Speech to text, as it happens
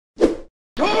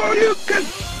Oh, you can.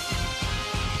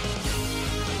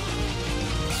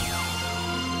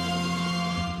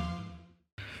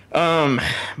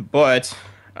 But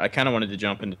I kind of wanted to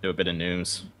jump into a bit of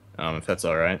news, if that's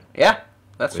all right Yeah,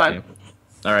 that's with fine. you.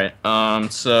 All right.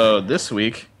 So this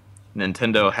week,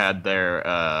 Nintendo had their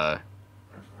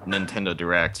Nintendo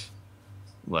Direct,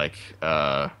 like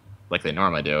they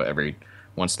normally do every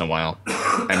once in a while.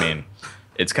 I mean,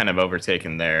 it's kind of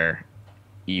overtaken their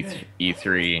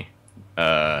E3.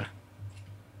 I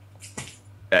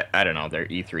don't know, their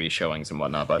E3 showings and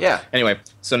whatnot. But Yeah. anyway,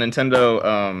 so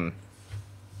Nintendo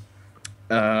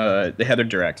they had their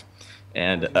direct,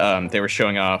 and they were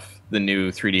showing off the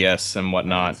new 3DS and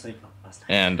whatnot,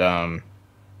 and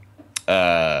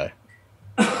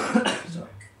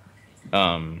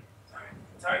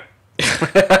Sorry.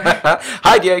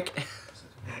 Hi, Jake.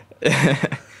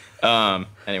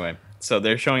 anyway, so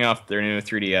they're showing off their new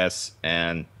 3DS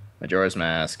and Majora's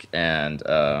Mask and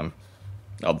all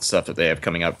the stuff that they have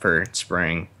coming up for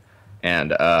spring,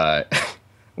 and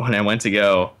when I went to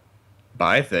go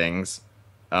buy things,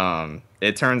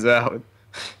 it turns out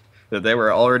that they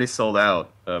were already sold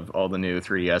out of all the new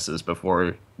 3DSs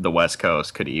before the West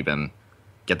Coast could even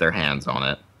get their hands on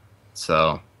it.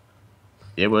 So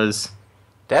it was.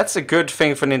 That's a good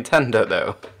thing for Nintendo,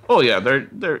 though. Oh yeah,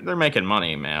 they're making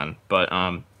money, man. But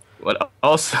what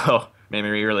also made me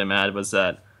really mad was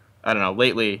that I don't know.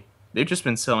 Lately, they've just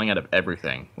been selling out of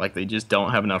everything. Like they just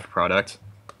don't have enough product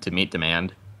to meet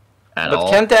demand at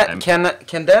all. But can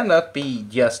that not be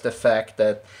just the fact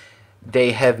that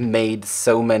they have made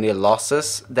so many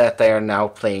losses that they are now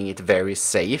playing it very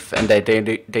safe, and they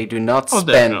do not spend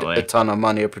definitely. a ton of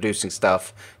money on producing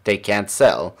stuff they can't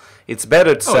sell. It's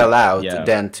better to sell out yeah.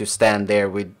 than to stand there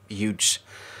with huge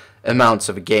amounts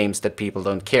of games that people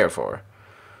don't care for.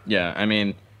 Yeah, I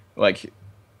mean, like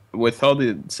with all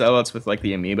the sellouts with like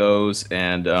the amiibos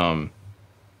and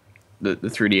the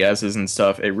 3DSs and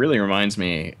stuff, it really reminds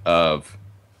me of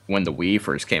when the Wii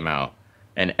first came out,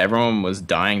 and everyone was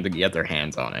dying to get their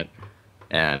hands on it,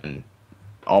 and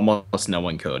almost no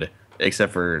one could,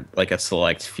 except for like a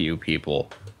select few people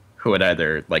who had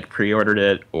either like pre-ordered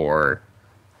it or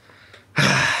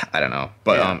I don't know.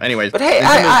 But Yeah. anyways. But hey,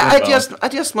 I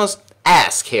just must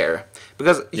ask here,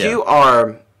 because Yeah.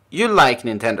 you like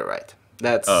Nintendo, right?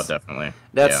 That's Definitely.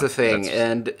 That's Yeah, the thing, that's-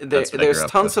 and that's what I there's grew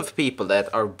up tons with. of people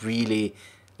that are really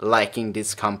liking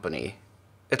this company.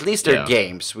 At least their Yeah.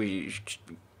 games. We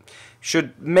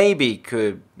should maybe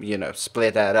could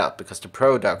split that up, because the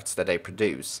products that they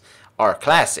produce are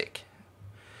classic.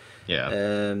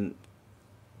 Yeah.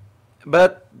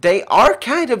 But they are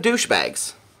kind of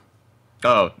douchebags.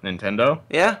 Oh, Nintendo?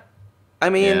 Yeah. I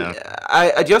mean, Yeah.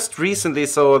 I just recently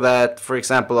saw that, for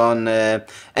example, on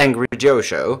Angry Joe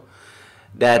show,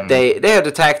 that they had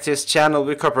attacked his channel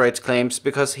with copyright claims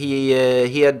because he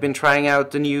had been trying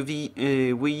out the new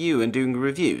Wii U and doing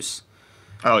reviews.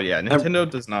 Oh yeah, Nintendo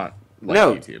does not like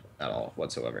No. YouTube at all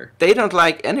whatsoever. They don't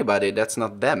like anybody that's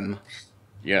not them.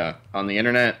 Yeah, on the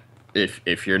internet,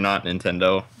 if you're not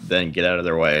Nintendo, then get out of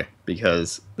their way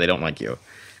because they don't like you.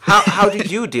 How do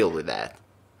you deal with that?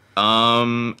 I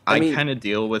mean- kind of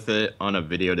deal with it on a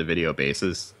video to video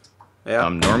basis. Yeah.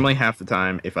 Normally half the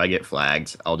time, if I get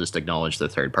flagged, I'll just acknowledge the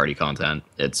third party content.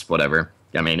 It's whatever.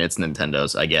 I mean, it's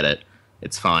Nintendo's. I get it.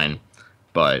 It's fine.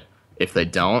 But if they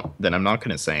don't, then I'm not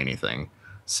going to say anything.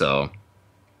 So,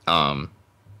 I'm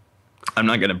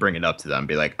not going to bring it up to them and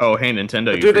be like, oh, hey,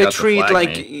 Nintendo, you Do they forgot to treat flag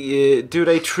me. do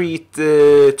they treat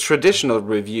traditional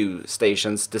review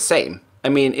stations the same? I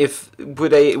mean,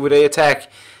 would they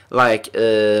attack like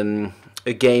a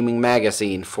gaming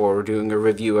magazine for doing a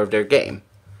review of their game?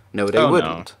 No, they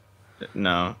wouldn't.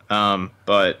 No.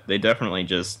 But they definitely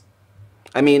just.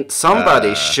 I mean,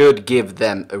 somebody should give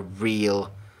them a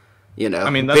real, I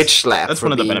mean, bitch slap that's for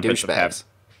one of the being benefits of douchebags.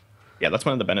 Yeah, that's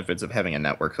one of the benefits of having a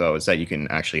network, though, is that you can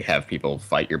actually have people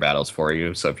fight your battles for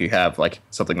you. So if you have like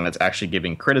something that's actually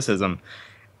giving criticism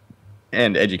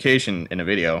and education in a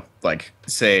video, like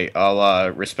say,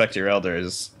 I'll respect your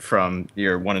elders from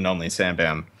your one and only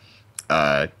SamBam,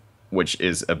 which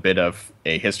is a bit of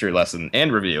a history lesson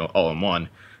and review all in one,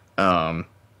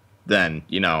 then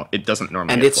it doesn't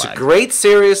normally. And get it's flagged. a great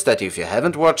series that if you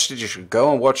haven't watched it, you should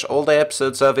go and watch all the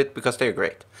episodes of it because they're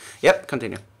great. Yep,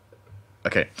 continue.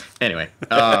 Okay. Anyway,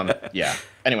 yeah.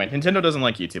 Anyway, Nintendo doesn't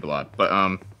like YouTube a lot,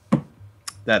 but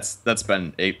that's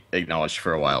been acknowledged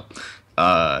for a while.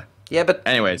 Yeah, but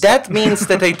Anyways. that means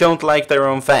that they don't like their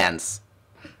own fans.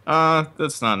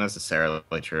 That's not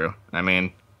necessarily true. I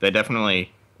mean, they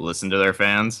definitely listen to their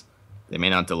fans. They may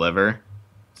not deliver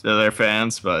to their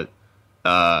fans, but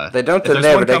They don't if there's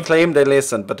deliver. one They claim they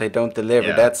listen, but they don't deliver.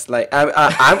 Yeah. That's like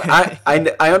I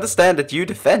understand that you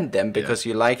defend them because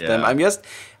you like them. I'm just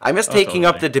taking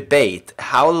up the debate.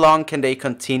 How long can they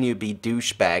continue to be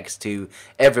douchebags to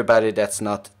everybody that's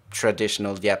not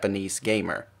traditional Japanese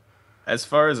gamer? As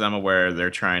far as I'm aware, they're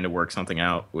trying to work something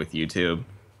out with YouTube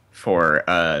for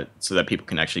so that people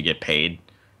can actually get paid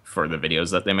for the videos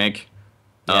that they make.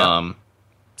 Yeah.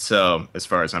 So as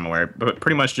far as I'm aware, but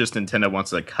pretty much just Nintendo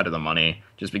wants a cut of the money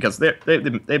just because they've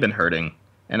been hurting,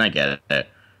 and I get it.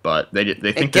 But they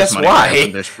think there's money there,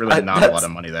 but there's really not a lot of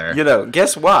money there. You know,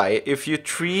 guess why? If you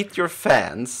treat your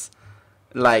fans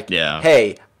like, Yeah.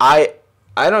 hey, I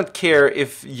don't care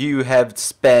if you have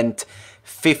spent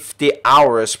 50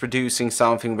 hours producing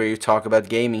something where you talk about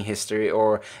gaming history,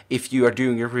 or if you are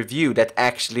doing a review that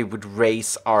actually would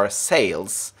raise our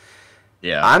sales.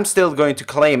 Yeah. I'm still going to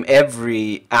claim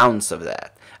every ounce of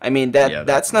that. I mean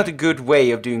that's not a good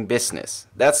way of doing business.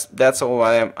 That's all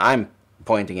I'm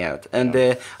pointing out. And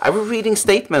I was reading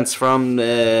statements from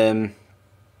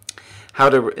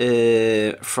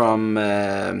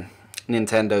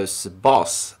Nintendo's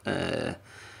boss, the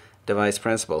vice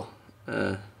principal,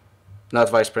 not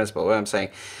vice principal. What I'm saying,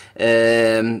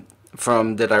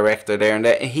 from the director there, and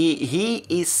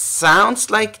he sounds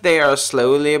like they are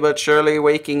slowly but surely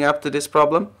waking up to this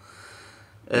problem.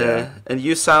 And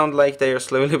you sound like they are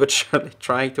slowly but surely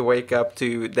trying to wake up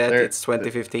to that. It's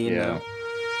 2015 now.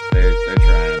 They're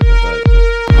trying.